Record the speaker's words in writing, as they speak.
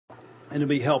And it'll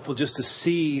be helpful just to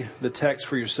see the text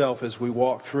for yourself as we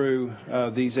walk through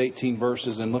these 18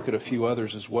 verses and look at a few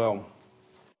others as well.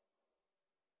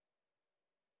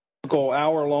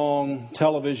 Hour-long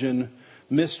television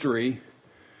mystery,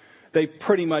 they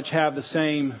pretty much have the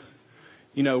same,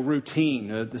 routine,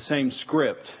 the same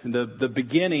script. The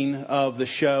beginning of the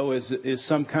show is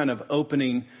some kind of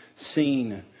opening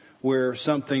scene where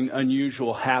something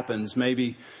unusual happens.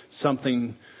 Maybe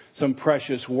some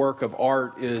precious work of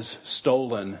art is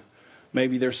stolen.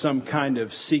 Maybe there's some kind of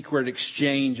secret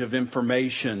exchange of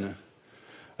information.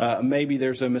 Maybe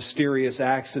there's a mysterious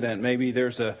accident. Maybe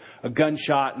there's a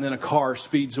gunshot and then a car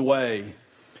speeds away.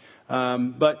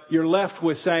 But you're left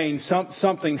with saying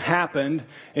something happened.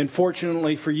 And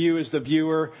fortunately for you as the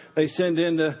viewer, they send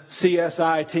in the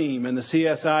CSI team. And the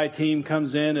CSI team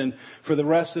comes in, and for the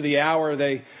rest of the hour,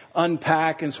 they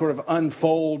unpack and sort of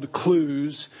unfold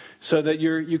clues so that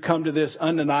you come to this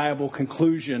undeniable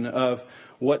conclusion of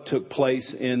what took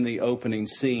place in the opening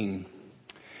scene.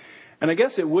 And I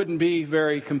guess it wouldn't be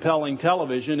very compelling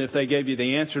television if they gave you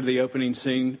the answer to the opening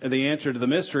scene, the answer to the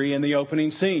mystery in the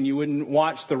opening scene. You wouldn't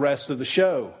watch the rest of the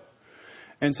show.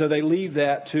 And so they leave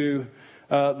that to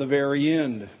the very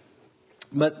end.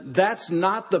 But that's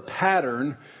not the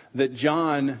pattern that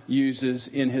John uses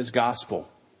in his gospel.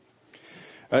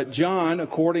 John,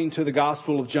 according to the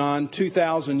Gospel of John,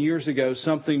 2,000 years ago,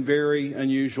 something very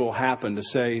unusual happened, to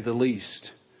say the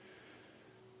least.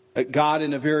 God,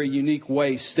 in a very unique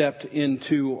way, stepped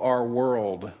into our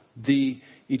world. The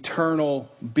eternal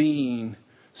being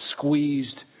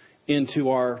squeezed into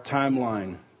our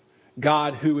timeline.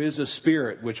 God, who is a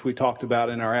spirit, which we talked about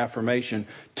in our affirmation,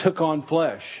 took on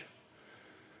flesh.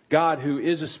 God, who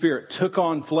is a spirit, took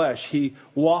on flesh. He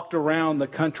walked around the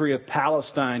country of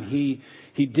Palestine.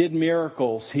 He did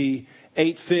miracles. He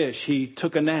ate fish. He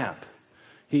took a nap.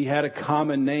 He had a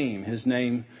common name. His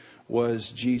name was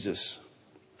Jesus.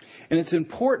 And it's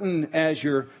important as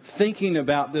you're thinking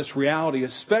about this reality,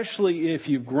 especially if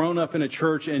you've grown up in a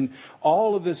church and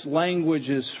all of this language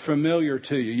is familiar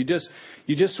to you.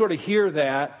 You just sort of hear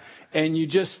that and you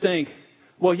just think,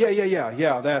 well,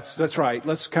 yeah, that's right.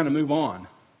 Let's kind of move on.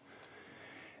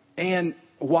 And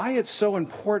why it's so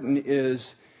important is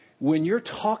when you're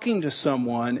talking to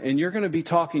someone, and you're going to be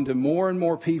talking to more and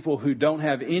more people who don't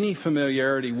have any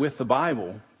familiarity with the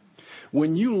Bible,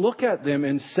 when you look at them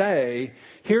and say,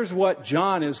 here's what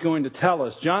John is going to tell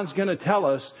us. John's going to tell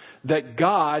us that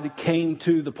God came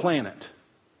to the planet.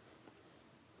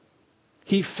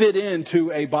 He fit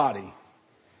into a body.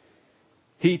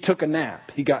 He took a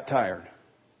nap. He got tired.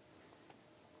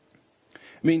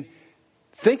 I mean,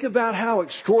 think about how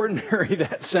extraordinary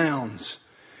that sounds.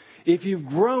 If you've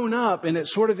grown up and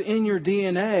it's sort of in your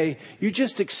DNA, you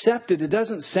just accept it. It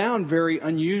doesn't sound very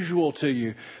unusual to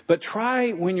you. But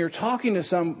try, when you're talking to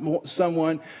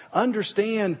someone,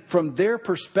 understand from their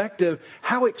perspective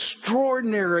how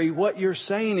extraordinary what you're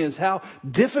saying is, how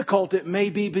difficult it may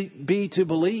be to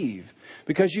believe.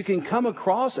 Because you can come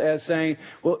across as saying,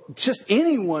 well, just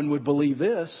anyone would believe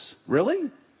this.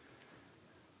 Really?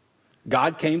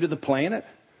 God came to the planet.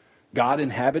 God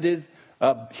inhabited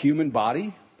a human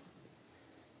body.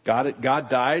 God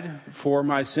died for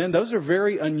my sin. Those are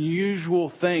very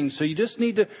unusual things. So you just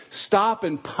need to stop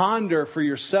and ponder for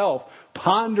yourself.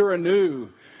 Ponder anew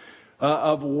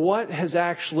of what has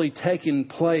actually taken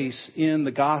place in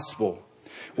the gospel.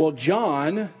 Well,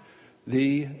 John,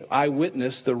 the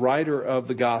eyewitness, the writer of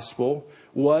the gospel,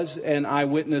 was an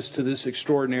eyewitness to this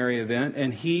extraordinary event.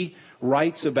 And he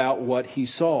writes about what he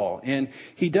saw. And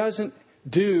he doesn't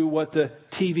do what the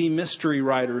TV mystery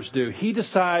writers do. He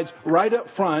decides right up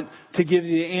front to give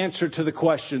you the answer to the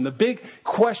question. The big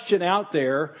question out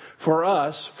there for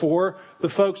us, for the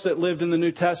folks that lived in the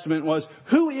New Testament, was,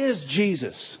 who is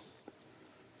Jesus?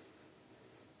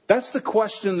 That's the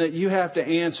question that you have to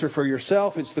answer for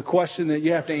yourself. It's the question that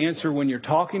you have to answer when you're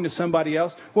talking to somebody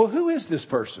else. Well, who is this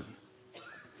person?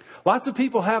 Lots of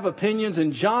people have opinions,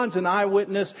 and John's an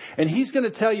eyewitness, and he's going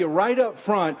to tell you right up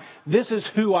front, this is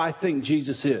who I think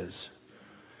Jesus is.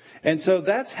 And so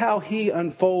that's how he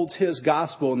unfolds his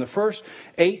gospel in the first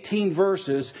 18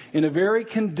 verses in a very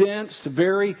condensed,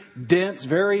 very dense,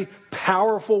 very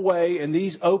powerful way. In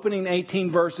these opening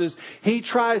 18 verses, he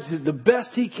tries the best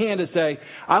he can to say,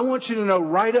 I want you to know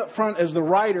right up front as the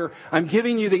writer, I'm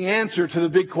giving you the answer to the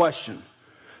big question.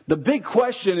 The big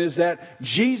question is that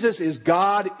Jesus is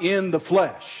God in the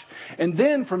flesh. And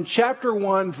then from chapter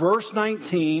 1, verse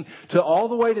 19, to all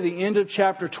the way to the end of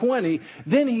chapter 20,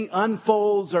 then he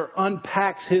unfolds or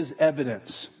unpacks his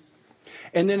evidence.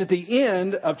 And then at the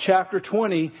end of chapter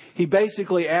 20, he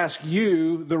basically asks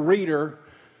you, the reader,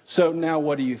 so now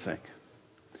what do you think?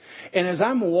 And as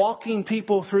I'm walking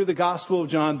people through the Gospel of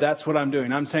John, that's what I'm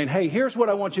doing. I'm saying, hey, here's what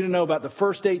I want you to know about the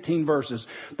first 18 verses.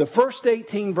 The first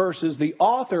 18 verses, the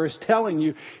author is telling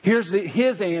you, here's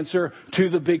his answer to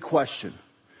the big question.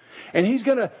 And he's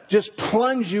going to just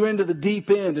plunge you into the deep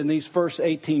end in these first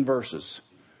 18 verses.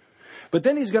 But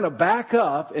then he's going to back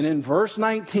up, and in verse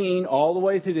 19, all the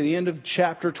way through to the end of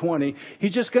chapter 20,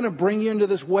 he's just going to bring you into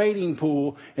this wading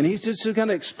pool, and he's just going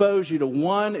to expose you to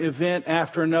one event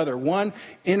after another, one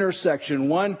intersection,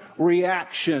 one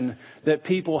reaction that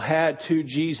people had to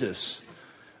Jesus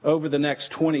over the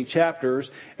next 20 chapters.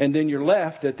 And then you're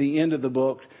left at the end of the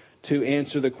book to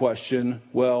answer the question,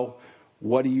 well,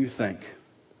 what do you think?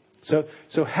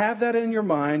 So have that in your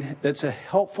mind. That's a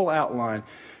helpful outline.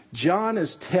 John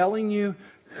is telling you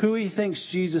who he thinks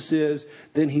Jesus is.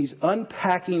 Then he's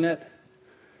unpacking it.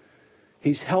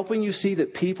 He's helping you see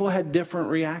that people had different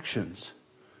reactions.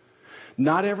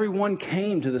 Not everyone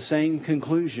came to the same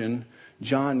conclusion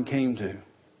John came to.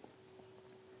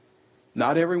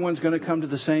 Not everyone's going to come to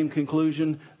the same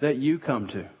conclusion that you come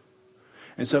to.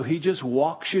 And so he just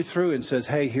walks you through and says,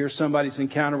 hey, here's somebody's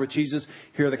encounter with Jesus.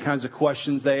 Here are the kinds of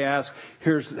questions they ask.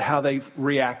 Here's how they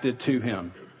reacted to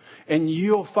him. And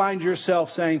you'll find yourself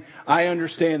saying, I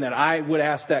understand that. I would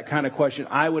ask that kind of question.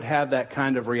 I would have that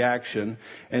kind of reaction.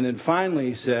 And then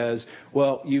finally he says,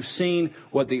 well, you've seen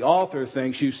what the author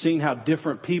thinks. You've seen how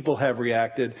different people have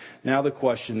reacted. Now the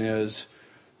question is,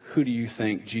 who do you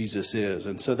think Jesus is?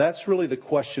 And so that's really the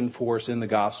question for us in the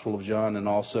Gospel of John and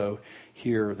also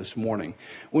here this morning.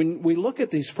 When we look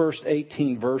at these first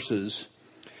 18 verses,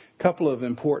 a couple of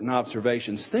important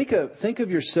observations. Think of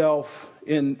yourself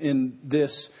in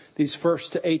these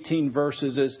first 18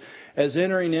 verses as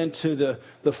entering into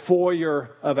the foyer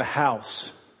of a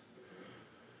house.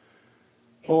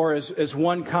 Or as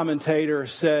one commentator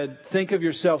said, think of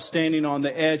yourself standing on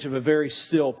the edge of a very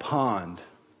still pond.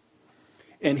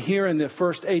 And here in the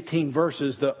first 18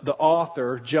 verses, the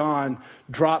author, John,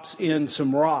 drops in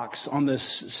some rocks on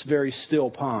this very still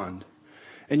pond.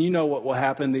 And you know what will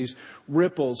happen. These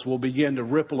ripples will begin to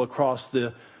ripple across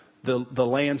the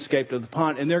landscape of the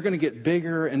pond. And they're going to get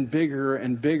bigger and bigger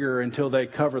and bigger until they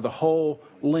cover the whole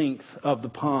length of the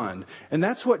pond. And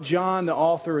that's what John, the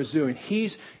author, is doing.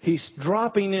 He's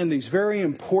dropping in these very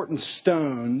important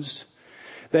stones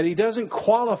that he doesn't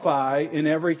qualify in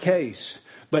every case.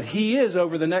 But he is,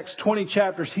 over the next 20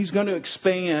 chapters, he's going to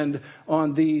expand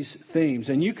on these themes.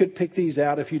 And you could pick these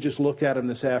out if you just looked at them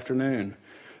this afternoon.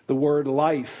 The word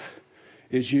life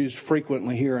is used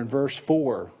frequently here in verse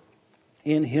 4.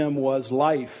 In him was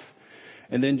life.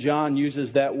 And then John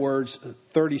uses that word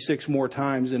 36 more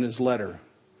times in his letter.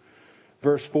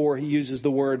 Verse 4, he uses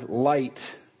the word light,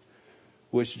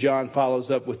 which John follows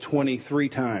up with 23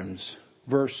 times.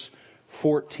 Verse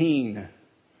 14,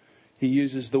 he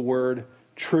uses the word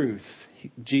truth.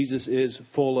 Jesus is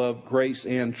full of grace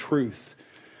and truth,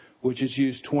 which is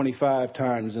used 25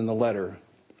 times in the letter.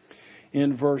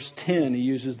 In verse 10, he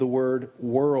uses the word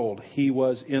world. He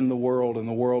was in the world, and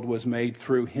the world was made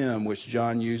through him, which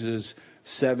John uses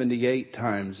 78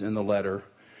 times in the letter.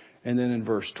 And then in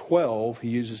verse 12, he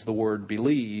uses the word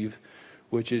believe,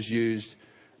 which is used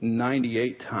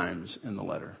 98 times in the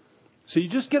letter. So you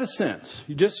just get a sense.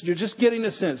 You're just getting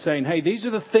a sense saying, hey, these are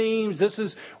the themes. This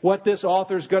is what this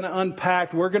author's going to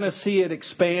unpack. We're going to see it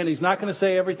expand. He's not going to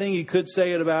say everything he could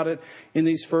say about it in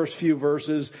these first few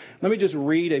verses. Let me just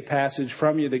read a passage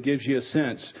from you that gives you a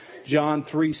sense. John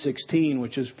 3:16,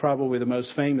 which is probably the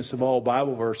most famous of all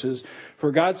Bible verses.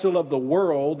 For God so loved the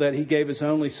world that he gave his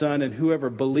only Son, and whoever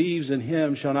believes in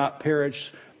him shall not perish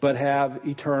but have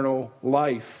eternal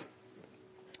life.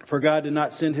 For God did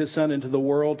not send his Son into the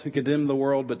world to condemn the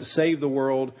world, but to save the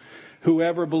world.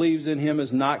 Whoever believes in him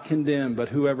is not condemned, but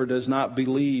whoever does not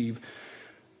believe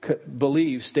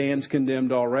stands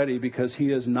condemned already, because he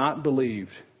has not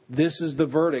believed. This is the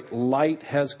verdict. Light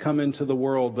has come into the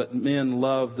world, but men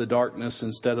love the darkness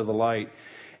instead of the light.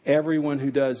 Everyone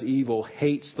who does evil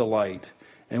hates the light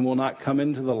and will not come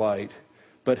into the light.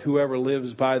 But whoever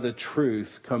lives by the truth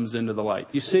comes into the light.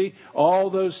 You see,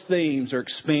 all those themes are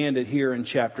expanded here in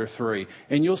chapter 3.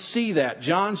 And you'll see that.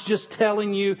 John's just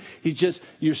telling you,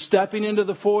 you're stepping into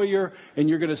the foyer and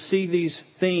you're going to see these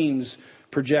themes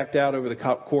project out over the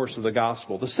course of the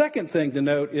gospel. The second thing to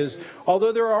note is,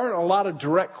 although there aren't a lot of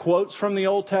direct quotes from the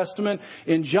Old Testament,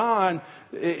 in John,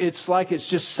 it's like it's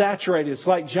just saturated. It's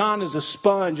like John is a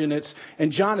sponge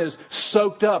and John has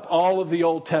soaked up all of the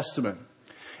Old Testament.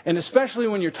 And especially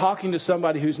when you're talking to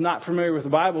somebody who's not familiar with the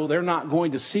Bible, they're not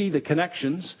going to see the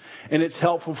connections. And it's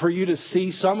helpful for you to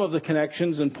see some of the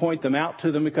connections and point them out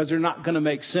to them because they're not going to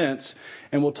make sense.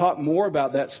 And we'll talk more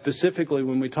about that specifically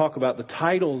when we talk about the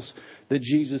titles that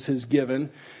Jesus has given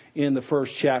in the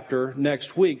first chapter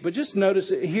next week. But just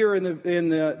notice here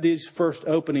in these first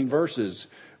opening verses,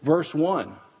 verse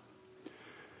 1,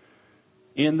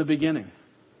 in the beginning.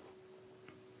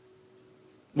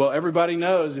 Well, everybody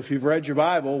knows, if you've read your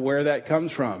Bible, where that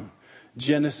comes from.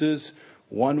 Genesis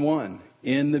 1:1,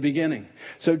 in the beginning.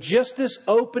 So just this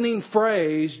opening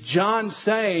phrase, John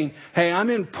saying, hey, I'm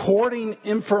importing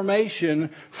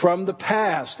information from the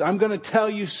past. I'm going to tell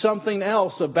you something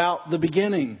else about the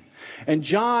beginning. And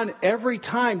John every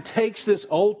time takes this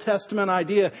Old Testament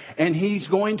idea and he's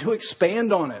going to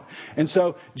expand on it. And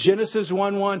so Genesis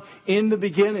 1:1, in the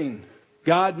beginning,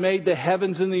 God made the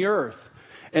heavens and the earth.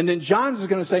 And then John is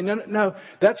going to say, no,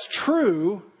 that's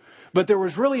true, but there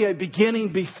was really a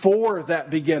beginning before that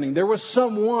beginning. There was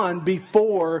someone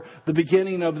before the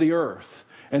beginning of the earth.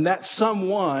 And that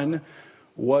someone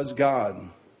was God.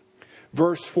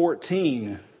 Verse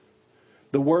 14,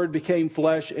 the Word became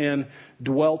flesh and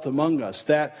dwelt among us.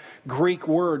 That Greek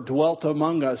word, dwelt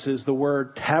among us, is the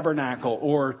word tabernacle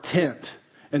or tent.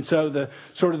 And so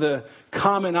the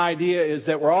common idea is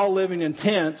that we're all living in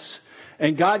tents.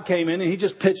 And God came in and He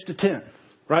just pitched a tent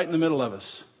right in the middle of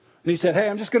us. And He said, hey,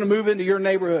 I'm just going to move into your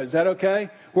neighborhood. Is that okay?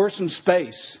 Where's some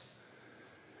space?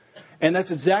 And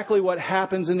that's exactly what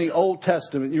happens in the Old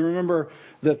Testament. You remember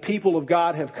the people of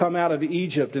God have come out of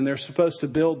Egypt and they're supposed to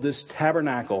build this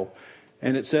tabernacle.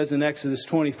 And it says in Exodus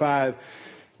 25,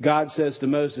 God says to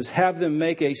Moses, have them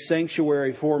make a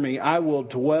sanctuary for me. I will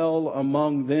dwell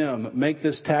among them. Make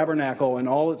this tabernacle and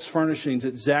all its furnishings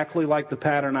exactly like the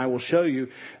pattern I will show you.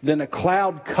 Then a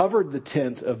cloud covered the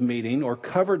tent of meeting, or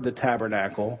covered the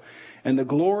tabernacle, and the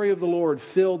glory of the Lord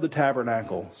filled the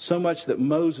tabernacle, so much that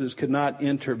Moses could not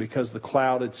enter because the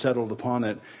cloud had settled upon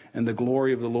it, and the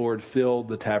glory of the Lord filled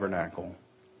the tabernacle.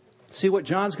 See what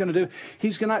John's going to do?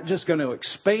 He's not just going to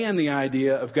expand the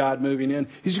idea of God moving in.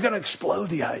 He's going to explode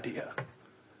the idea.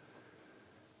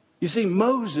 You see,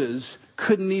 Moses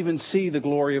couldn't even see the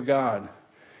glory of God.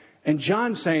 And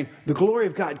John's saying the glory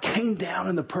of God came down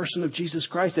in the person of Jesus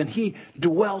Christ and He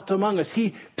dwelt among us.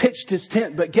 He pitched His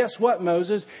tent. But guess what,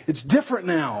 Moses? It's different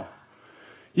now.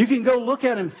 You can go look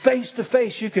at Him face to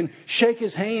face. You can shake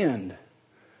His hand.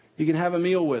 You can have a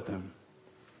meal with Him.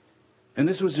 And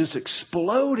this was just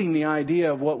exploding the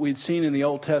idea of what we'd seen in the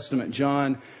Old Testament.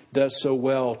 John does so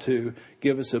well to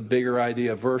give us a bigger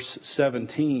idea. Verse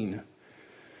 17.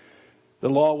 The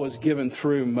law was given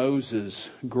through Moses.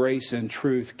 Grace and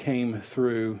truth came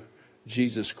through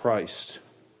Jesus Christ.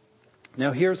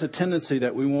 Now here's a tendency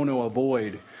that we want to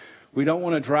avoid. We don't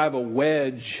want to drive a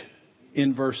wedge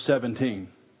in verse 17.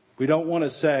 We don't want to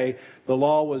say the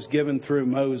law was given through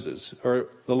Moses, or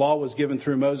the law was given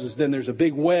through Moses. Then there's a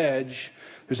big wedge,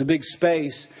 there's a big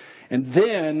space, and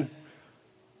then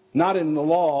not in the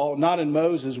law, not in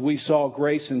Moses, we saw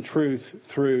grace and truth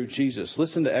through Jesus.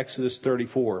 Listen to Exodus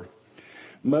 34.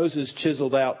 Moses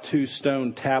chiseled out 2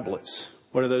 stone tablets.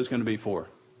 What are those going to be for?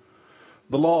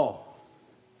 The law.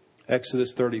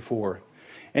 Exodus 34.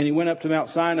 And he went up to Mount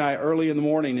Sinai early in the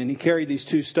morning, and he carried these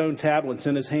 2 stone tablets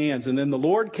in his hands. And then the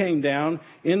Lord came down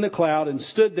in the cloud and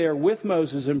stood there with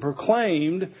Moses and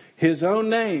proclaimed His own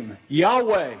name,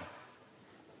 Yahweh.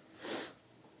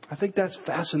 I think that's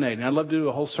fascinating. I'd love to do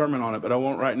a whole sermon on it, but I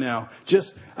won't right now.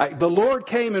 The Lord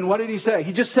came, and what did He say?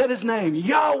 He just said His name,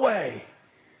 Yahweh.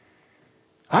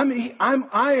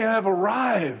 I have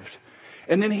arrived.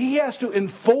 And then He has to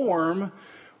inform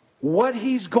what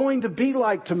He's going to be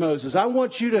like to Moses. I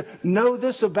want you to know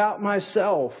this about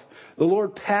myself. The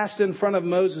Lord passed in front of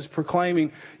Moses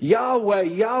proclaiming, Yahweh,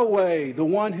 Yahweh, the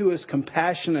one who is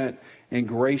compassionate and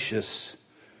gracious.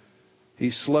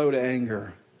 He's slow to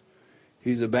anger.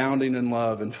 He's abounding in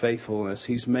love and faithfulness.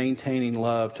 He's maintaining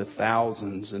love to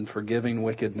thousands and forgiving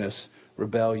wickedness,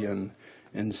 rebellion,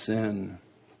 and sin.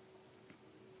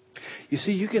 You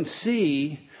see, you can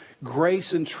see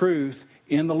grace and truth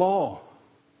in the law.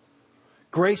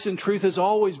 Grace and truth has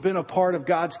always been a part of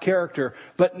God's character.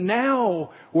 But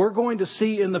now we're going to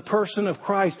see in the person of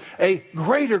Christ a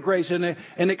greater grace and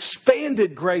an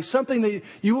expanded grace, something that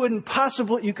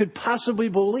you could possibly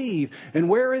believe. And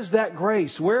where is that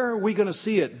grace? Where are we going to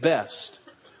see it best?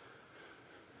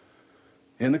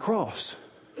 In the cross.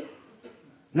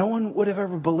 No one would have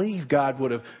ever believed God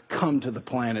would have come to the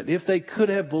planet. If they could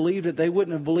have believed it, they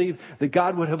wouldn't have believed that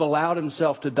God would have allowed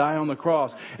Himself to die on the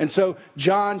cross. And so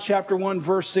John chapter 1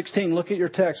 verse 16, look at your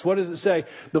text. What does it say?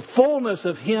 The fullness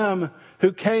of Him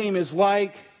who came is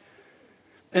like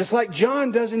And it's like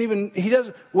John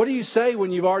what do you say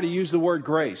when you've already used the word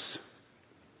grace?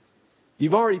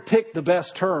 You've already picked the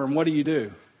best term. What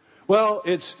do? Well,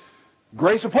 it's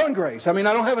grace upon grace. I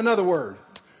don't have another word.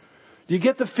 Do you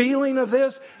get the feeling of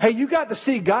this? Hey, you got to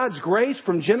see God's grace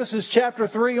from Genesis chapter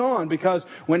 3 on, because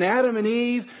when Adam and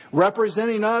Eve,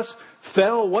 representing us,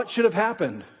 fell, what should have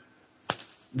happened?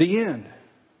 The end.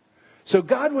 So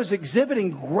God was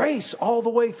exhibiting grace all the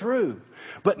way through.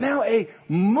 But now a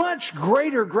much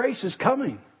greater grace is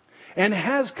coming and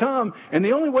has come. And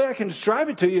the only way I can describe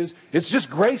it to you is it's just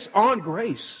grace on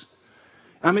grace.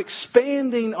 I'm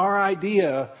expanding our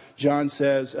idea, John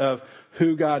says, of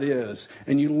who God is.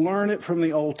 And you learn it from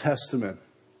the Old Testament.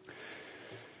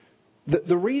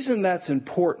 The reason that's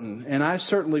important, and I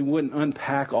certainly wouldn't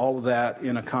unpack all of that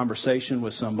in a conversation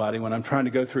with somebody when I'm trying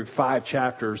to go through 5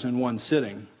 chapters in one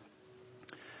sitting.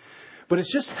 But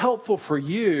it's just helpful for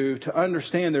you to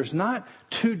understand there's not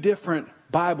 2 different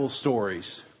Bible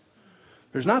stories.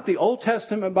 There's not the Old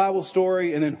Testament Bible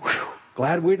story and then,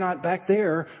 glad we're not back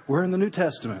there. We're in the New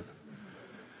Testament.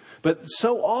 But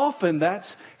so often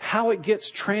that's how it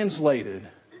gets translated.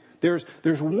 There's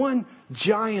one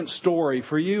giant story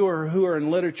for you or who are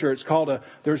in literature. It's called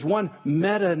there's one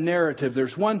meta narrative.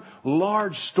 There's one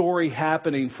large story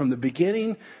happening from the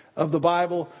beginning of the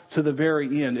Bible to the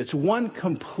very end. It's one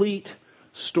complete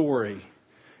story.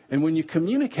 And when you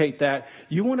communicate that,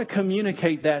 you want to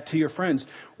communicate that to your friends.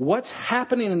 What's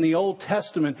happening in the Old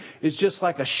Testament is just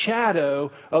like a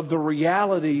shadow of the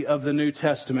reality of the New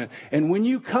Testament. And when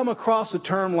you come across a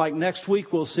term like next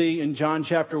week we'll see in John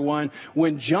chapter 1,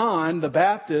 when John the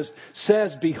Baptist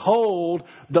says, "Behold,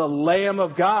 the Lamb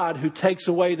of God who takes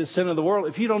away the sin of the world."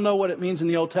 If you don't know what it means in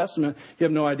the Old Testament, you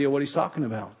have no idea what he's talking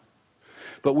about.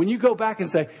 But when you go back and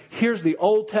say, here's the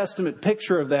Old Testament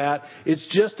picture of that, it's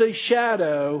just a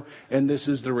shadow, and this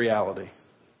is the reality.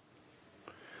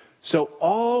 So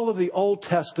all of the Old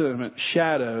Testament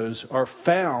shadows are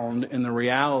found in the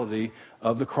reality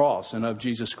of the cross and of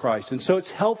Jesus Christ. And so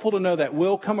it's helpful to know that.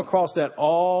 We'll come across that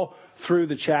all through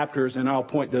the chapters, and I'll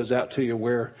point those out to you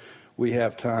where we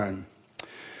have time.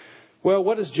 Well,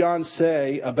 what does John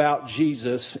say about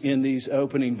Jesus in these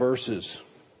opening verses?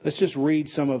 Let's just read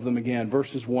some of them again,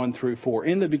 verses 1 through 4.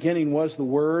 In the beginning was the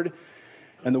Word,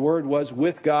 and the Word was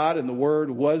with God, and the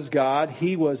Word was God.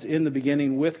 He was in the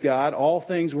beginning with God. All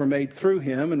things were made through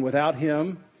Him, and without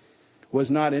Him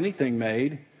was not anything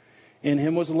made. In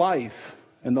Him was life,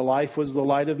 and the life was the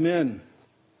light of men.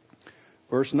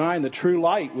 Verse 9, the true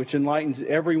light, which enlightens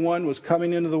everyone, was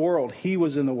coming into the world. He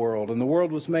was in the world, and the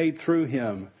world was made through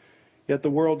Him. Yet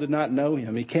the world did not know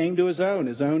Him. He came to His own.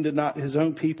 His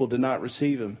own people did not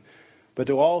receive Him. But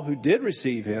to all who did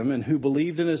receive Him and who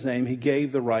believed in His name, He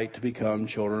gave the right to become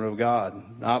children of God.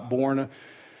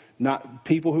 Not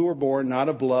people who were born, not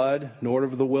of blood, nor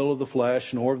of the will of the flesh,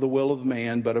 nor of the will of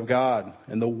man, but of God.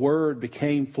 And the Word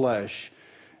became flesh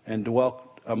and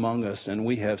dwelt among us, and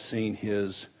we have seen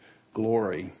His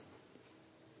glory.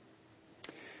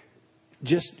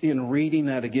 Just in reading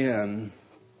that again,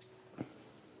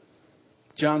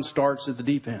 John starts at the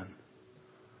deep end.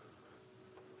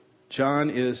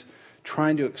 John is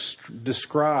trying to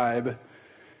describe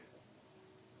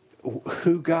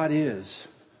who God is.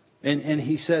 And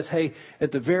he says, hey,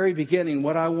 at the very beginning,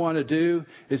 what I want to do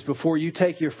is before you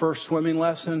take your first swimming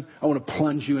lesson, I want to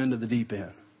plunge you into the deep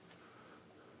end.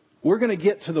 We're going to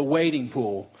get to the wading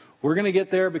pool. We're going to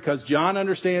get there because John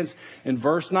understands in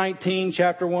verse 19,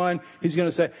 chapter 1, he's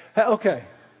going to say, hey, okay,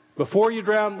 before you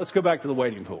drown, let's go back to the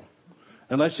wading pool.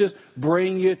 And let's just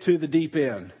bring you to the deep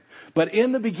end. But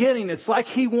in the beginning, it's like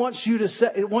He wants you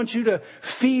to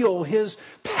feel His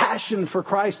passion for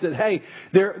Christ. That, hey,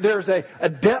 there's a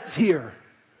depth here.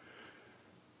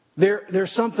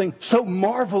 There's something so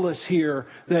marvelous here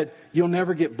that you'll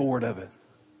never get bored of it.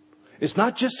 It's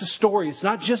not just a story. It's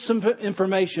not just some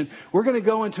information. We're going to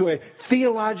go into a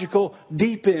theological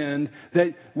deep end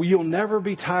that you'll never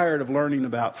be tired of learning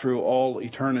about through all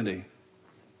eternity.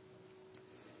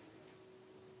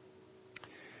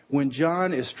 When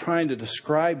John is trying to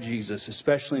describe Jesus,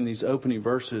 especially in these opening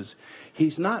verses,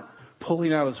 he's not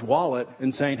pulling out his wallet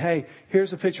and saying, hey,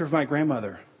 here's a picture of my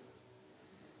grandmother.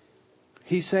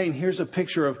 He's saying, here's a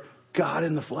picture of God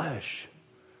in the flesh.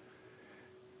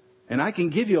 And I can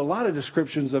give you a lot of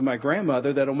descriptions of my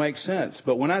grandmother that'll make sense.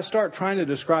 But when I start trying to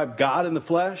describe God in the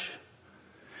flesh,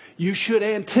 you should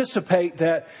anticipate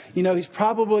that, He's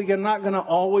probably not going to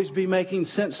always be making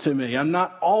sense to me. I'm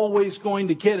not always going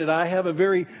to get it. I have a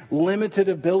very limited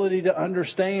ability to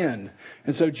understand.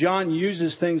 And so John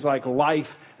uses things like life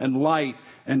and light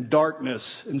and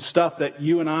darkness and stuff that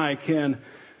you and I can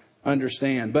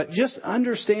understand. But just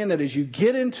understand that as you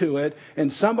get into it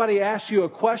and somebody asks you a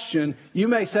question, you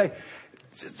may say,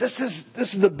 this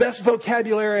is the best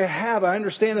vocabulary I have. I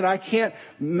understand that I can't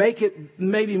make it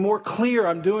maybe more clear.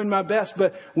 I'm doing my best.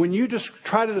 But when you just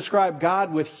try to describe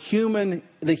God with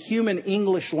the human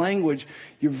English language,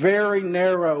 you're very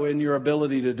narrow in your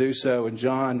ability to do so. And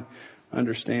John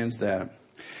understands that.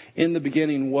 In the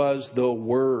beginning was the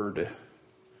Word.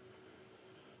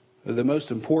 The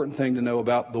most important thing to know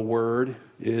about the Word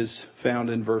is found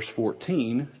in verse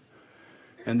 14.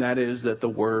 And that is that the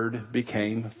Word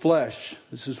became flesh.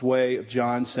 This is a way of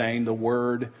John saying the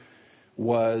Word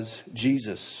was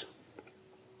Jesus.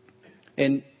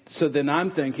 And so then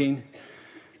I'm thinking,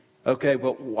 okay,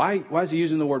 but why is he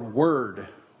using the word Word?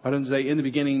 Why doesn't he say in the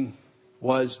beginning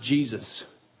was Jesus?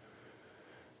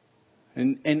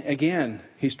 And again,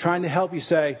 he's trying to help you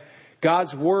say,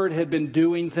 God's Word had been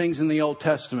doing things in the Old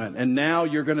Testament, and now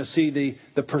you're going to see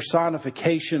the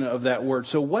personification of that Word.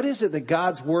 So what is it that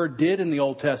God's Word did in the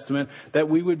Old Testament that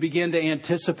we would begin to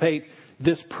anticipate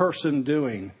this person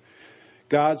doing?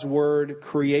 God's Word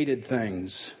created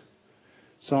things.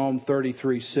 Psalm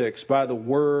 33:6, by the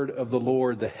word of the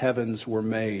Lord the heavens were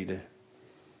made,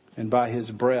 and by His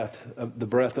breath, the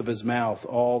breath of His mouth,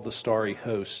 all the starry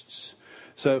hosts.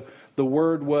 So the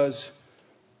Word was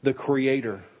the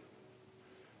creator.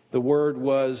 The Word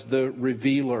was the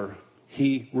revealer.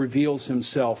 He reveals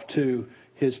Himself to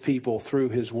His people through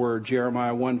His Word.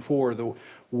 Jeremiah 1:4, the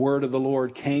word of the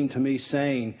Lord came to me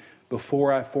saying,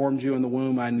 before I formed you in the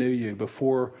womb, I knew you.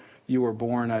 Before you were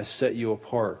born, I set you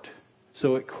apart.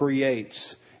 So it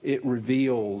creates, it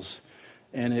reveals,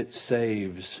 and it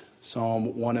saves.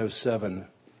 Psalm 107.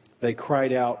 They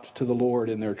cried out to the Lord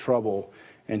in their trouble,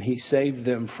 and He saved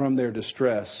them from their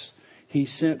distress. He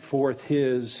sent forth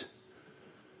His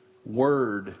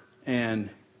Word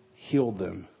and healed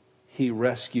them. He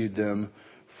rescued them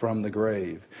from the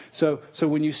grave. So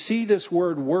when you see this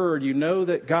word, you know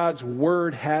that God's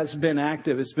Word has been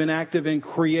active. It's been active in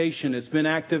creation. It's been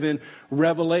active in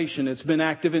revelation. It's been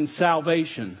active in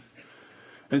salvation.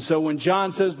 And so when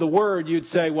John says the Word, you'd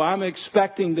say, well, I'm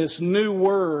expecting this new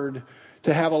Word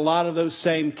to have a lot of those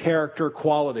same character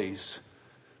qualities.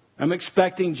 I'm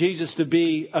expecting Jesus to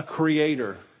be a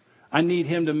creator. I need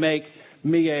Him to make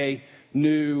me a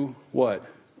new what?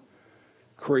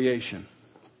 Creation.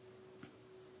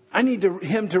 I need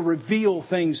Him to reveal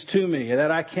things to me that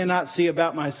I cannot see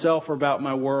about myself or about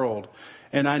my world.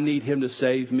 And I need Him to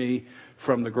save me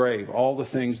from the grave. All the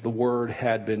things the Word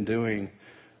had been doing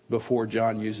before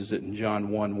John uses it in John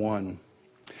 1:1.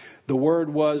 The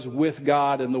Word was with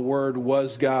God and the Word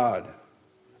was God.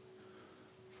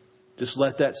 Just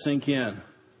let that sink in.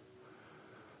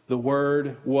 The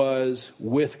Word was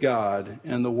with God,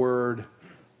 and the Word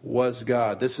was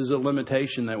God. This is a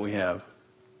limitation that we have.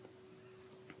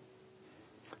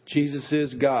 Jesus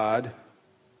is God,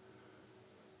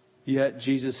 yet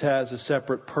Jesus has a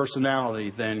separate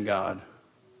personality than God.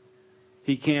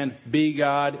 He can be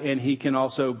God, and He can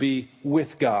also be with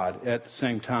God at the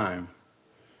same time.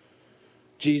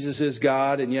 Jesus is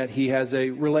God, and yet He has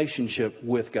a relationship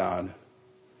with God.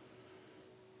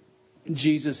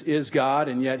 Jesus is God,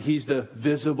 and yet He's the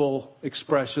visible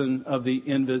expression of the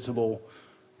invisible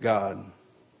God.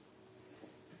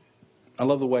 I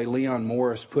love the way Leon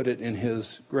Morris put it in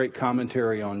his great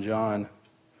commentary on John.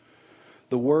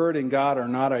 The Word and God are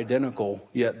not identical,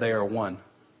 yet they are one.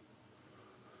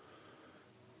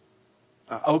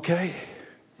 Okay,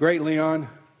 great, Leon.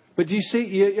 But do you see,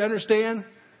 you understand?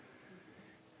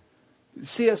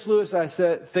 C.S. Lewis, I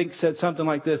think, said something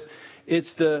like this.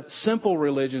 It's the simple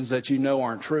religions that you know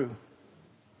aren't true.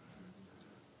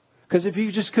 Because if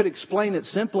you just could explain it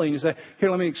simply and you say, here,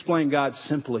 let me explain God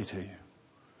simply to you.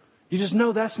 You just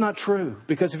know that's not true.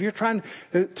 Because if you're trying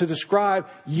to describe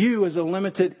you as a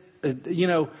limited,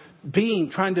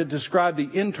 being, trying to describe the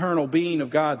internal being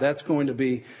of God, that's going to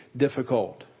be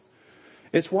difficult.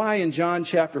 It's why in John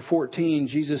chapter 14,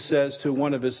 Jesus says to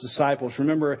one of His disciples,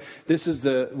 remember,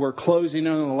 we're closing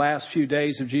in on the last few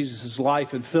days of Jesus' life,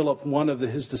 and Philip, one of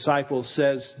His disciples,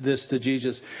 says this to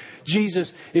Jesus,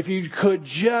 Jesus, if you could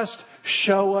just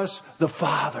show us the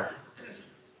Father.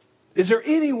 Is there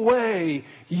any way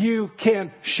you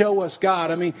can show us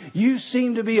God? I mean, you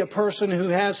seem to be a person who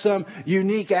has some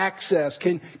unique access.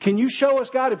 Can you show us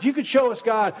God? If you could show us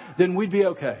God, then we'd be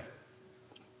okay.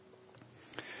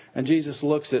 And Jesus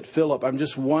looks at Philip. I'm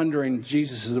just wondering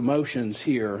Jesus' emotions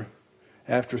here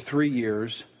after 3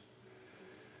 years.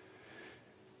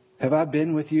 Have I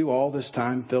been with you all this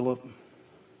time, Philip?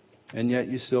 And yet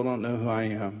you still don't know who I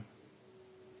am.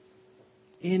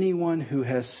 Anyone who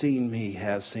has seen me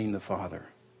has seen the Father.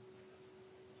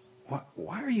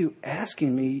 why are you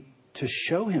asking me to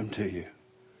show him to you?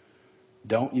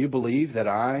 Don't you believe that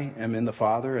I am in the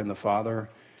Father and the Father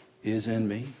is in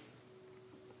me?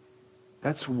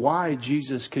 That's why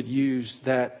Jesus could use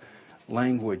that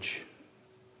language.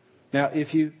 Now,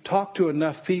 if you talk to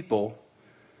enough people,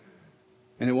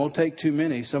 and it won't take too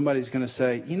many, somebody's going to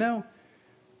say,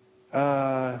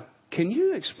 can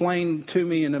you explain to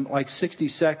me in like 60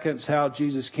 seconds how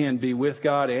Jesus can be with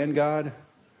God and God?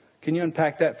 Can you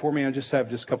unpack that for me? I just have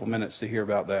a couple minutes to hear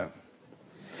about that.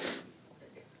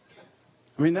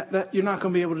 I mean, that you're not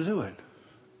going to be able to do it.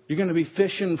 You're going to be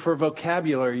fishing for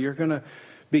vocabulary. You're going to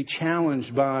be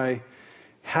challenged by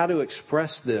how to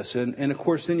express this. And of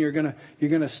course, then you're going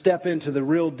to step into the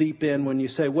real deep end when you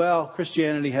say, well,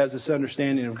 Christianity has this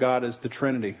understanding of God as the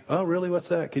Trinity. Oh, really? What's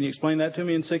that? Can you explain that to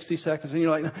me in 60 seconds? And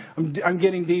you're like, I'm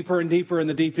getting deeper and deeper in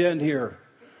the deep end here.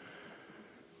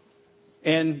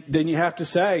 And then you have to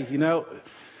say,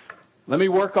 let me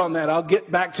work on that. I'll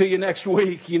get back to you next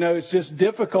week. It's just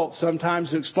difficult sometimes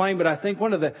to explain. But I think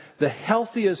one of the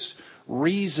healthiest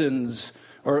reasons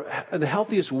or the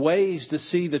healthiest ways to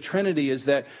see the Trinity is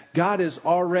that God is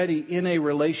already in a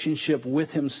relationship with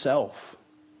himself.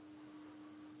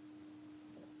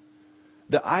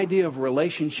 The idea of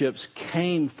relationships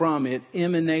it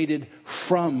emanated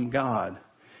from God.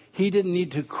 He didn't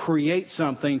need to create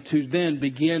something to then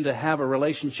begin to have a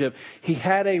relationship. He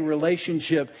had a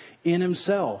relationship in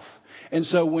himself. And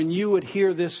so when you would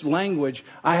hear this language,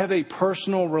 I have a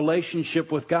personal relationship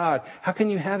with God. How can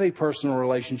you have a personal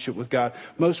relationship with God?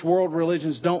 Most world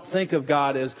religions don't think of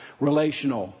God as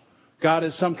relational. God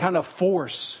is some kind of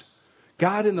force.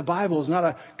 God in the Bible is not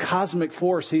a cosmic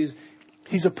force.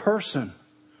 He's a person.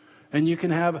 And you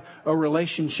can have a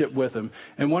relationship with him.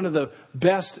 And one of the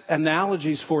best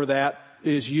analogies for that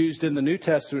is used in the New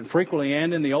Testament frequently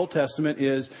and in the Old Testament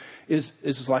is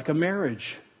like a marriage.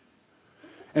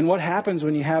 And what happens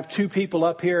when you have two people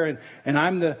up here and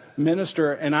I'm the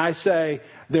minister and I say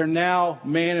they're now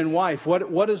man and wife?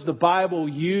 What does the Bible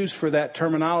use for that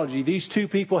terminology? These two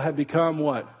people have become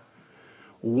what?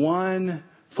 One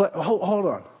flesh. Hold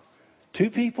on. Two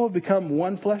people have become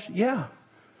one flesh? Yeah.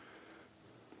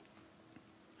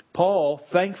 Paul,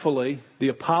 thankfully, the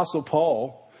Apostle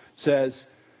Paul says,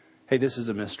 hey, this is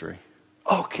a mystery.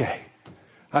 Okay.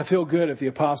 I feel good if the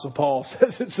Apostle Paul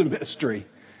says it's a mystery.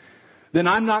 Then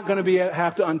I'm not going to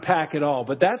have to unpack it all.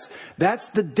 But that's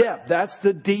the depth. That's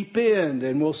the deep end.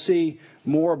 And we'll see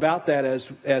more about that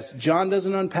as John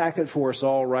doesn't unpack it for us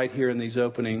all right here in these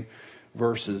opening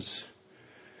verses.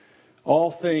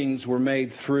 All things were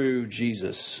made through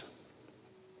Jesus.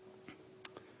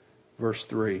 Verse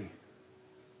 3.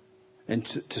 And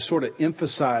to sort of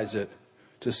emphasize it,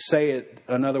 to say it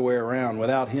another way around,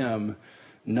 without him,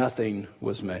 nothing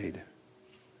was made.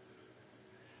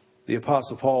 The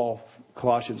Apostle Paul,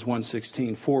 Colossians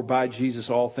 1:16, for by Jesus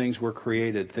all things were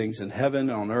created, things in heaven,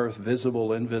 on earth,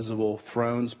 visible, invisible,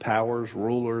 thrones, powers,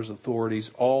 rulers, authorities,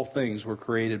 all things were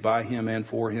created by him and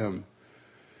for him.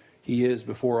 He is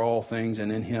before all things,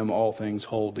 and in him all things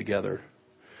hold together.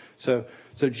 So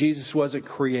Jesus wasn't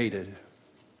created.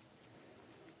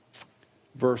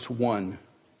 Verse 1,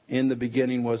 in the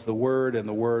beginning was the Word, and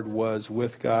the Word was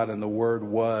with God, and the Word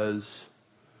was...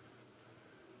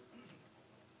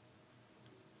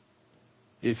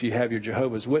 If you have your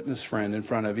Jehovah's Witness friend in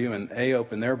front of you and they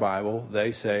open their Bible,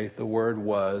 they say the Word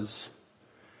was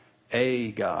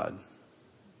a God.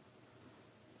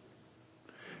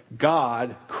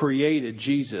 God created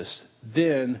Jesus.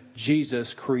 Then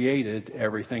Jesus created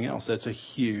everything else. That's a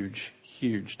huge,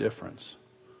 huge difference.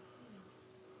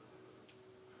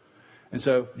 And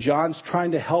so John's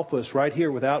trying to help us right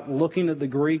here without looking at the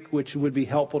Greek, which would be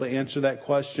helpful to answer that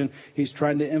question. He's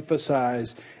trying to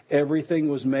emphasize everything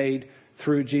was made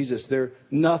through Jesus.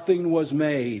 Nothing was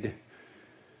made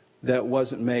that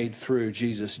wasn't made through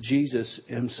Jesus. Jesus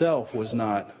himself was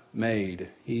not made.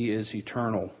 He is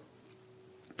eternal.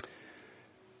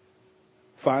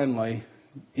 Finally,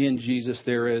 in Jesus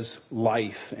there is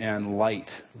life and light.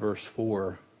 Verse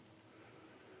 4.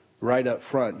 Right up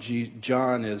front,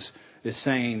 John is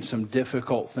saying some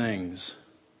difficult things.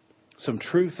 Some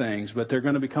true things, but they're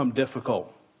going to become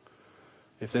difficult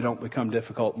if they don't become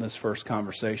difficult in this first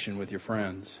conversation with your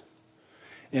friends.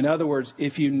 In other words,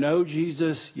 if you know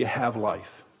Jesus, you have life.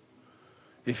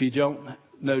 If you don't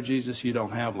know Jesus, you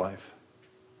don't have life.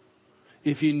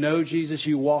 If you know Jesus,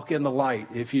 you walk in the light.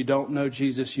 If you don't know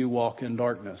Jesus, you walk in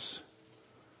darkness.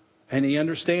 And he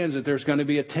understands that there's going to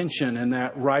be a tension in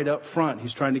that right up front.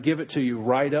 He's trying to give it to you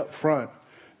right up front.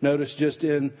 Notice just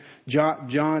in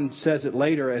John says it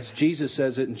later as Jesus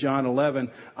says it in John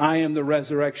 11, I am the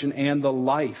resurrection and the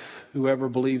life. Whoever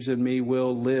believes in me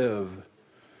will live.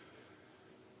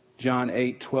 John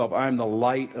 8:12, I am the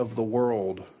light of the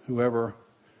world. Whoever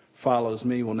follows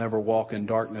me will never walk in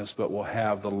darkness, but will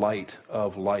have the light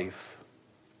of life.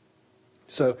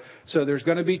 So there's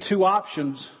going to be two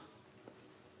options.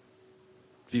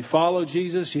 If you follow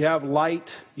Jesus, you have light,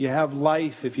 you have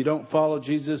life. If you don't follow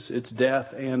Jesus, it's death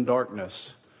and darkness.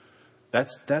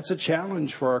 That's a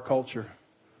challenge for our culture.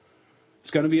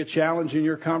 It's going to be a challenge in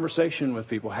your conversation with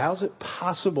people. How's it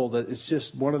possible that it's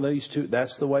just one of these two?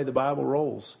 That's the way the Bible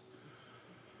rolls.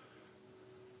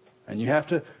 And you have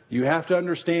to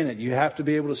understand it. You have to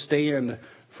be able to stand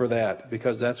for that,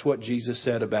 because that's what Jesus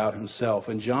said about himself.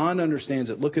 And John understands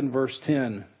it. Look in verse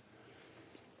 10.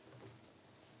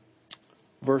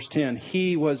 Verse 10,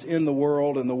 he was in the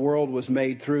world and the world was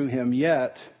made through him,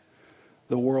 yet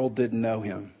the world didn't know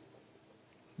him.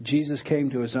 Jesus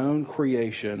came to his own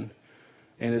creation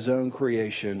and his own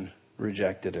creation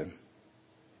rejected him.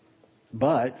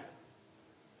 But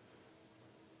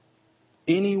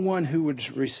anyone who would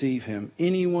receive him,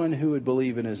 anyone who would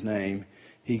believe in his name,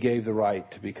 he gave the right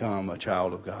to become a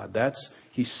child of God.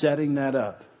 He's setting that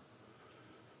up.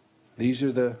 These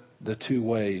are the two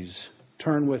ways.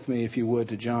 Turn with me, if you would,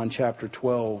 to John chapter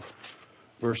 12,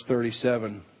 verse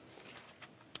 37.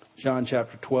 John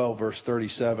chapter 12, verse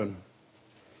 37.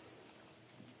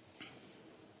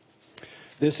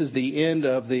 This is the end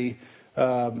of the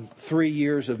 3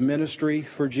 years of ministry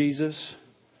for Jesus.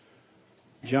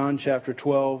 John chapter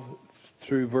 12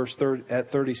 through verse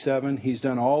 37. He's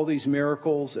done all these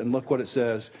miracles, and look what it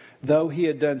says. Though he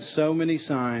had done so many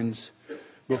signs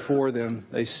before them,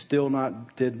 they still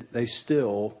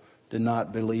did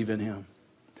not believe in him.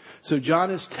 So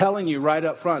John is telling you right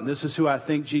up front, this is who I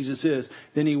think Jesus is.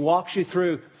 Then he walks you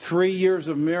through 3 years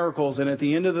of miracles. And at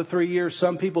the end of the 3 years,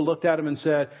 some people looked at him and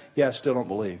said, yeah, I still don't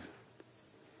believe.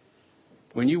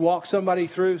 When you walk somebody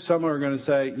through, some are going to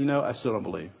say, I still don't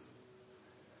believe.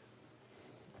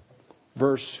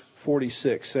 Verse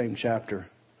 46, same chapter.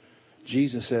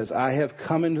 Jesus says, I have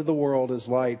come into the world as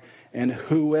light, and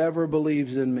whoever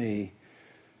believes in me,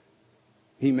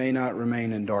 he may not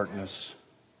remain in darkness.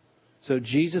 So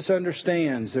Jesus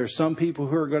understands there's some people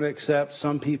who are going to accept,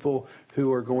 some people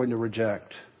who are going to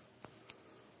reject.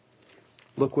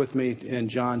 Look with me in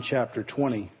John chapter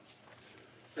 20.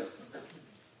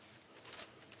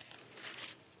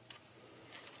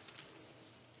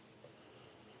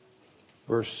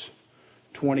 Verse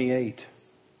 28.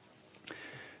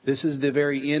 This is the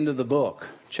very end of the book.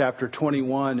 Chapter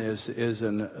 21 is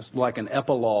like an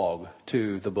epilogue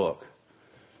to the book.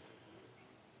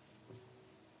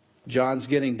 John's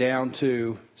getting down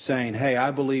to saying, hey, I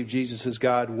believe Jesus is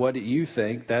God. What do you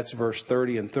think? That's verse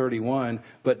 30 and 31.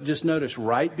 But just notice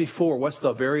right before, what's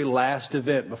the very last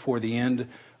event before the end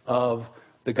of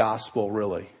the gospel,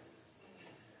 really?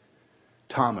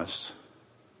 Thomas,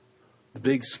 the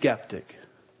big skeptic.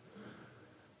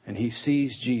 And he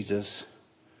sees Jesus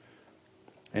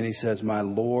and he says, my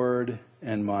Lord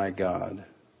and my God.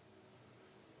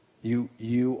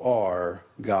 You are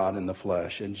God in the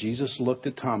flesh. And Jesus looked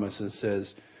at Thomas and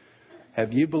says,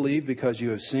 have you believed because you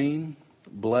have seen?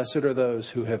 Blessed are those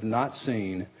who have not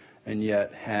seen and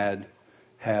yet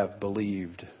have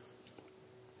believed.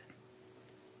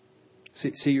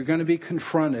 See, you're going to be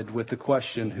confronted with the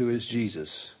question, who is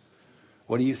Jesus?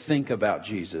 What do you think about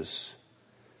Jesus?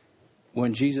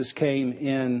 When Jesus came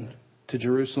in to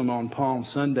Jerusalem on Palm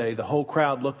Sunday, the whole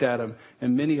crowd looked at him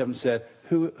and many of them said,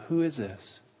 who is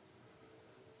this?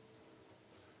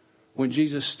 When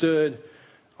Jesus stood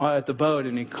at the boat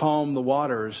and he calmed the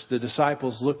waters, the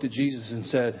disciples looked at Jesus and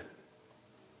said,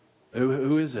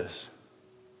 who is this?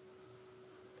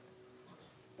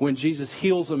 When Jesus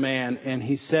heals a man and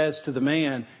he says to the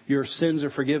man, your sins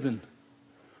are forgiven,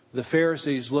 the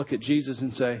Pharisees look at Jesus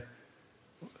and say,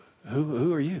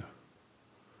 who are you?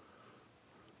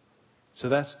 So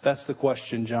that's the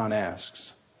question John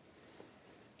asks.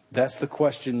 That's the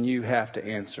question you have to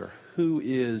answer. Who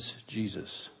is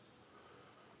Jesus?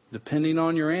 Depending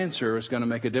on your answer is going to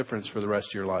make a difference for the rest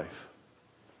of your life.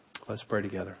 Let's pray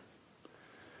together.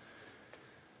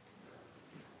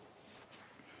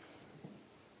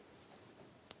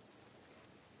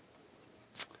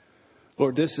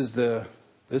 Lord, this is the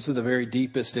very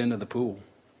deepest end of the pool.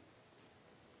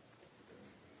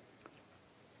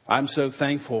 I'm so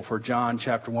thankful for John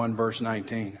chapter 1, verse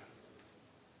 19.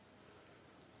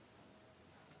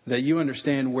 That you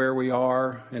understand where we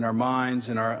are in our minds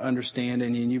and our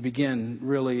understanding, and you begin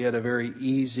really at a very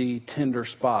easy, tender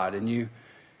spot, and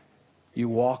you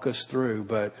walk us through.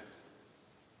 But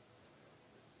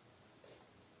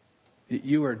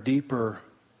You are deeper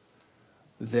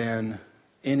than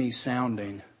any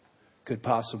sounding could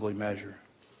possibly measure.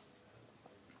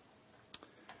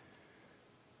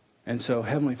 And so,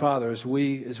 Heavenly Father, as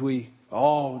we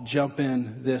all jump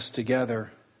in this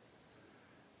together,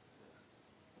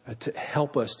 to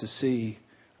help us to see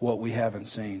what we haven't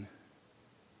seen.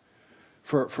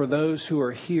 For those who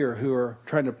are here, who are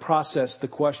trying to process the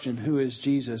question, who is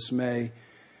Jesus, may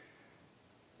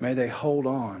they hold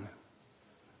on.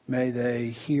 May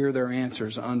they hear their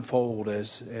answers unfold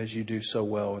as you do so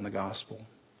well in the gospel.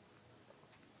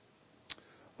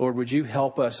 Lord, would you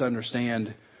help us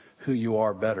understand who you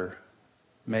are better?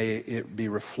 May it be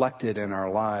reflected in our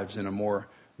lives in a more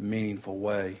meaningful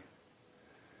way.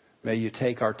 May you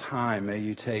take our time, may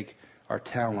you take our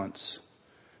talents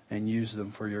and use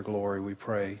them for your glory, we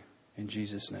pray. In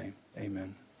Jesus' name,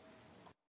 amen.